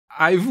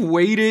I've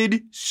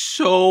waited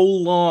so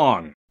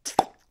long.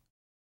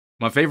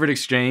 My favorite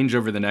exchange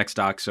over the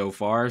NexDock so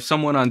far,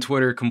 someone on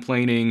Twitter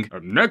complaining,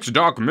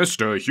 "NexDock missed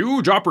a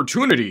huge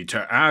opportunity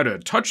to add a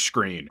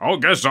touchscreen. I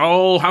guess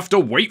I'll have to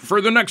wait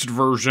for the next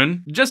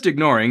version." Just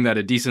ignoring that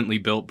a decently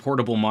built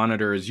portable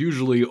monitor is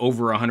usually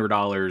over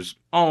 $100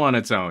 all on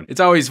its own.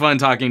 It's always fun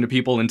talking to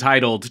people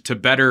entitled to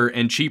better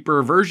and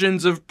cheaper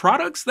versions of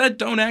products that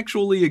don't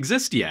actually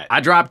exist yet. I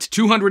dropped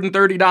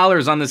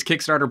 $230 on this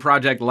Kickstarter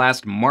project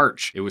last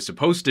March. It was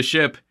supposed to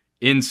ship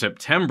in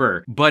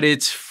September, but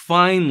it's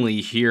finally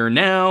here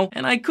now,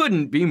 and I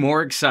couldn't be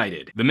more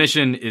excited. The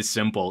mission is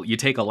simple. You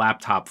take a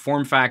laptop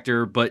form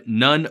factor, but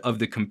none of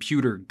the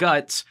computer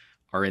guts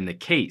are in the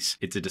case.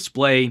 It's a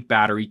display,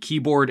 battery,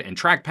 keyboard, and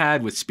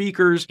trackpad with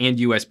speakers and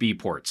USB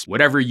ports.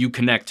 Whatever you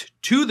connect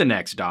to the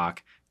NexDock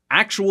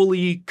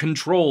actually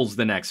controls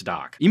the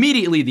NexDock.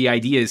 Immediately, the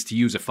idea is to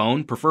use a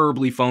phone,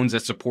 preferably phones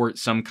that support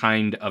some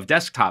kind of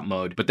desktop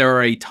mode, but there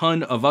are a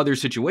ton of other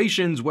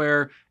situations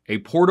where a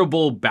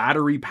portable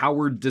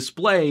battery-powered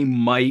display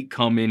might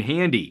come in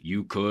handy.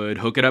 You could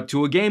hook it up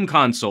to a game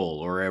console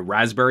or a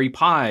Raspberry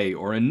Pi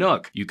or a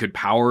Nook. You could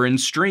power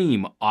and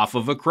stream off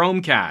of a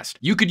Chromecast.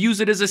 You could use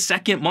it as a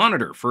second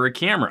monitor for a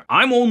camera.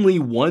 I'm only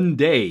one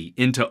day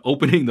into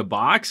opening the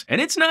box,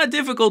 and it's not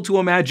difficult to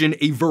imagine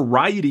a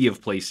variety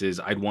of places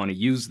I'd want to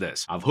use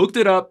this. I've hooked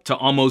it up to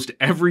almost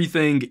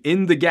everything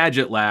in the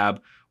Gadget Lab,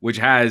 which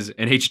has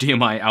an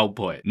HDMI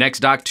output.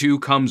 NexDock 2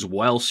 comes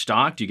well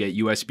stocked. You get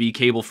USB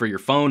cable for your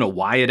phone, a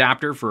Y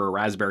adapter for a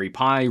Raspberry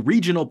Pi,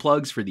 regional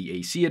plugs for the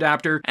AC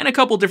adapter, and a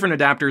couple different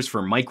adapters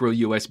for micro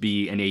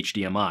USB and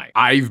HDMI.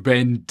 I've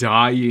been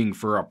dying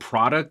for a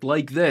product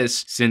like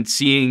this since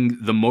seeing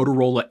the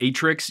Motorola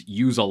Atrix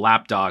use a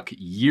lapdock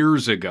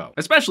years ago.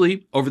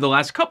 Especially over the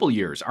last couple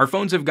years. Our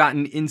phones have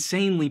gotten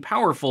insanely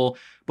powerful,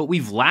 but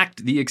we've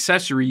lacked the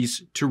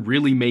accessories to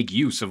really make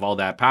use of all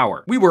that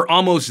power. We were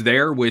almost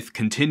there with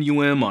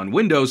Continuum on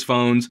Windows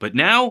phones, but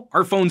now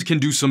our phones can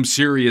do some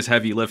serious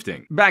heavy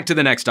lifting. Back to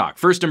the NexDock.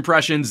 First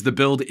impressions, the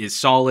build is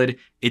solid.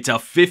 It's a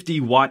 50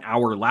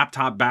 watt-hour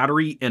laptop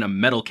battery in a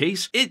metal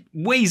case. It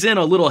weighs in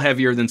a little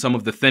heavier than some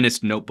of the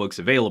thinnest notebooks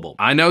available.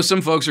 I know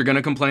some folks are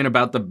gonna complain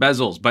about the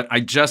bezels, but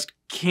I just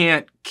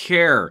can't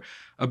care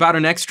about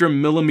an extra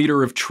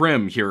millimeter of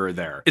trim here or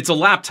there. It's a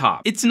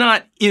laptop. It's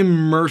not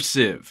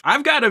immersive.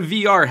 I've got a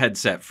VR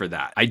headset for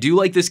that. I do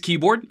like this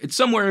keyboard. It's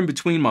somewhere in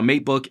between my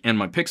MateBook and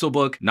my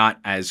Pixelbook. Not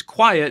as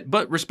quiet,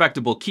 but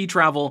respectable key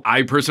travel.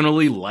 I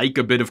personally like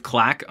a bit of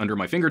clack under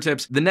my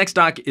fingertips. The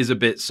NexDock is a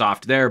bit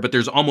soft there, but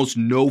there's almost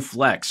no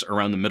flex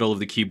around the middle of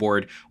the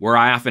keyboard, where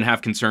I often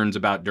have concerns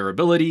about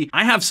durability.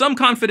 I have some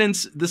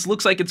confidence this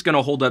looks like it's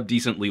gonna hold up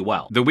decently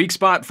well. The weak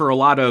spot for a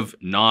lot of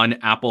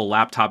non-Apple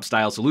laptop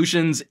style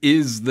solutions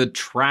is the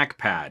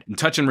trackpad.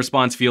 Touch and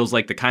response feels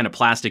like the kind of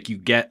plastic you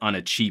get on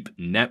a cheap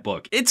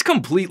netbook. It's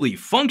completely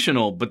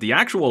functional, but the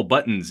actual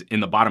buttons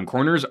in the bottom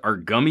corners are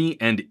gummy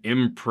and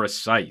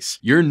imprecise.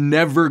 You're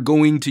never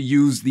going to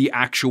use the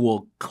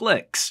actual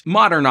clicks.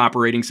 Modern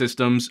operating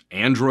systems,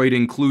 Android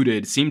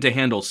included, seem to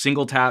handle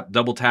single tap,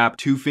 double tap,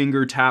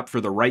 two-finger tap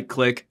for the right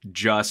click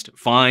just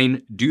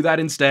fine. Do that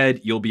instead,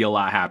 you'll be a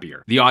lot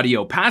happier. The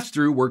audio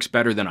pass-through works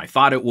better than I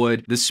thought it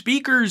would. The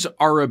speakers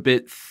are a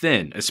bit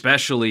thin,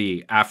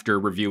 especially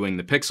after reviewing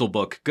the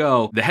Pixelbook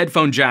Go. The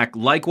headphone jack,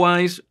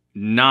 likewise,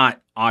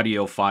 not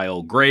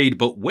audiophile grade,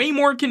 but way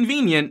more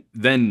convenient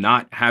than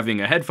not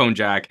having a headphone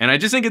jack. And I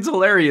just think it's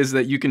hilarious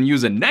that you can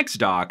use a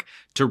NexDock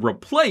to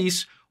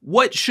replace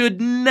what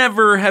should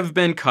never have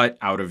been cut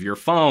out of your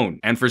phone.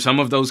 And for some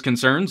of those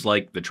concerns,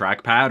 like the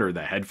trackpad or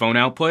the headphone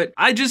output,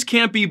 I just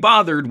can't be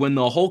bothered when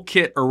the whole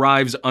kit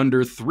arrives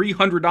under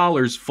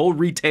 $300 full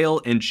retail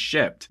and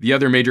shipped. The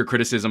other major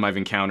criticism I've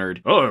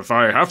encountered, "Oh, if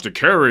I have to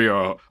carry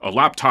a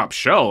laptop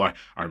shell,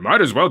 I might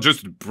as well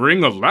just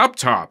bring a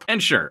laptop."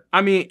 And sure,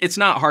 I mean, it's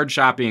not hard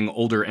shopping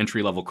older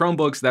entry-level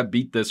Chromebooks that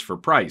beat this for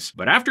price.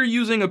 But after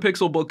using a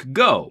Pixelbook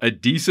Go, a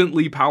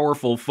decently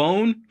powerful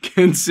phone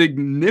can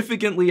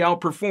significantly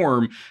outperform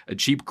a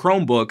cheap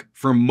Chromebook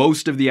for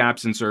most of the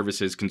apps and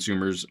services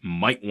consumers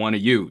might want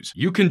to use.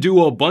 You can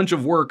do a bunch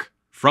of work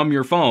from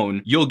your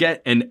phone. You'll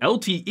get an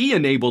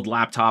LTE-enabled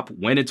laptop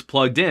when it's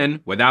plugged in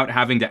without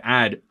having to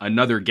add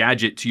another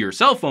gadget to your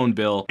cell phone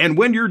bill. And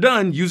when you're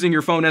done using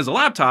your phone as a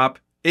laptop,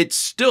 it's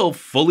still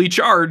fully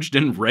charged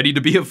and ready to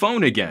be a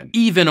phone again.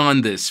 Even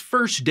on this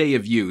first day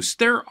of use,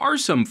 there are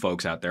some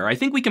folks out there I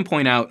think we can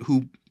point out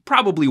who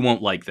probably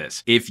won't like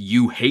this. If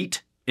you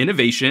hate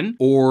innovation,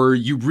 or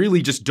you really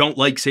just don't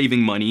like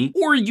saving money,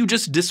 or you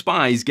just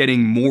despise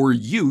getting more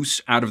use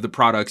out of the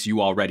products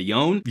you already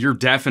own, you're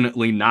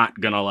definitely not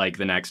gonna like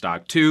the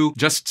NexDock 2.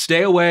 Just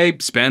stay away,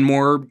 spend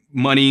more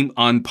money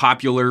on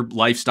popular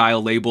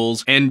lifestyle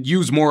labels, and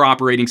use more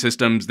operating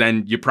systems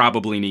than you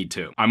probably need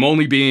to. I'm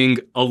only being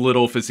a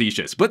little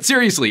facetious, but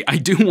seriously, I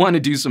do want to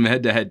do some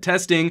head-to-head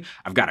testing.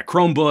 I've got a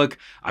Chromebook,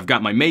 I've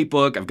got my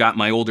MateBook, I've got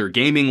my older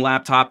gaming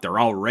laptop, they're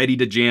all ready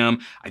to jam.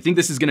 I think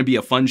this is gonna be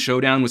a fun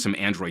showdown with some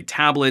Android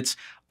tablets.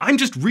 I'm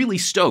just really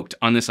stoked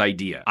on this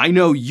idea. I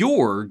know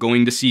you're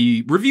going to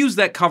see reviews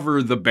that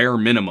cover the bare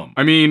minimum.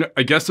 I mean,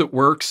 I guess it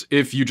works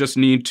if you just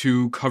need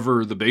to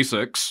cover the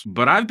basics,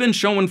 but I've been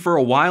showing for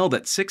a while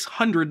that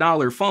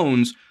 $600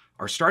 phones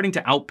are starting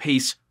to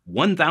outpace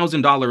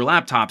 $1,000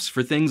 laptops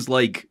for things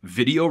like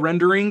video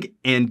rendering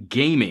and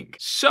gaming.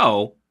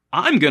 So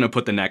I'm gonna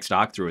put the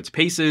NexDock through its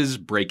paces,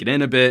 break it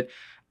in a bit,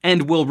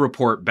 and we'll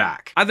report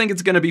back. I think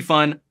it's gonna be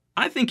fun.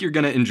 I think you're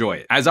gonna enjoy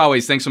it. As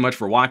always, thanks so much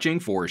for watching,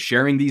 for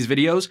sharing these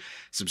videos,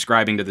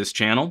 subscribing to this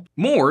channel.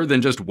 More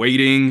than just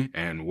waiting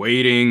and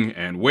waiting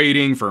and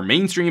waiting for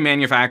mainstream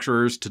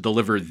manufacturers to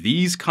deliver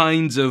these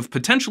kinds of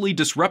potentially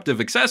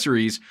disruptive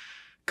accessories,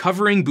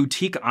 covering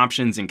boutique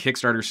options and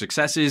Kickstarter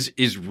successes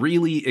is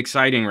really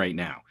exciting right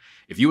now.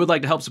 If you would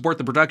like to help support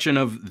the production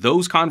of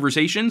those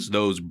conversations,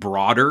 those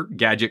broader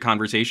gadget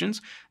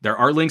conversations, there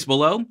are links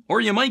below,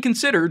 or you might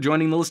consider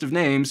joining the list of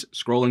names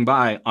scrolling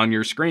by on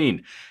your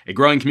screen. A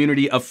growing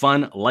community of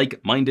fun,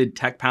 like-minded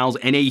tech pals,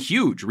 and a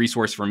huge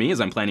resource for me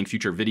as I'm planning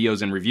future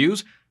videos and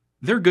reviews.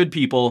 They're good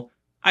people.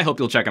 I hope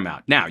you'll check them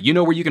out. Now, you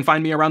know where you can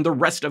find me around the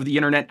rest of the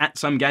internet at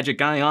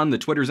SomeGadgetGuy on the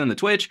Twitters and the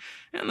Twitch,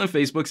 and the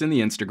Facebooks and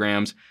the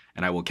Instagrams,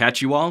 and I will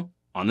catch you all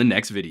on the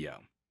next video.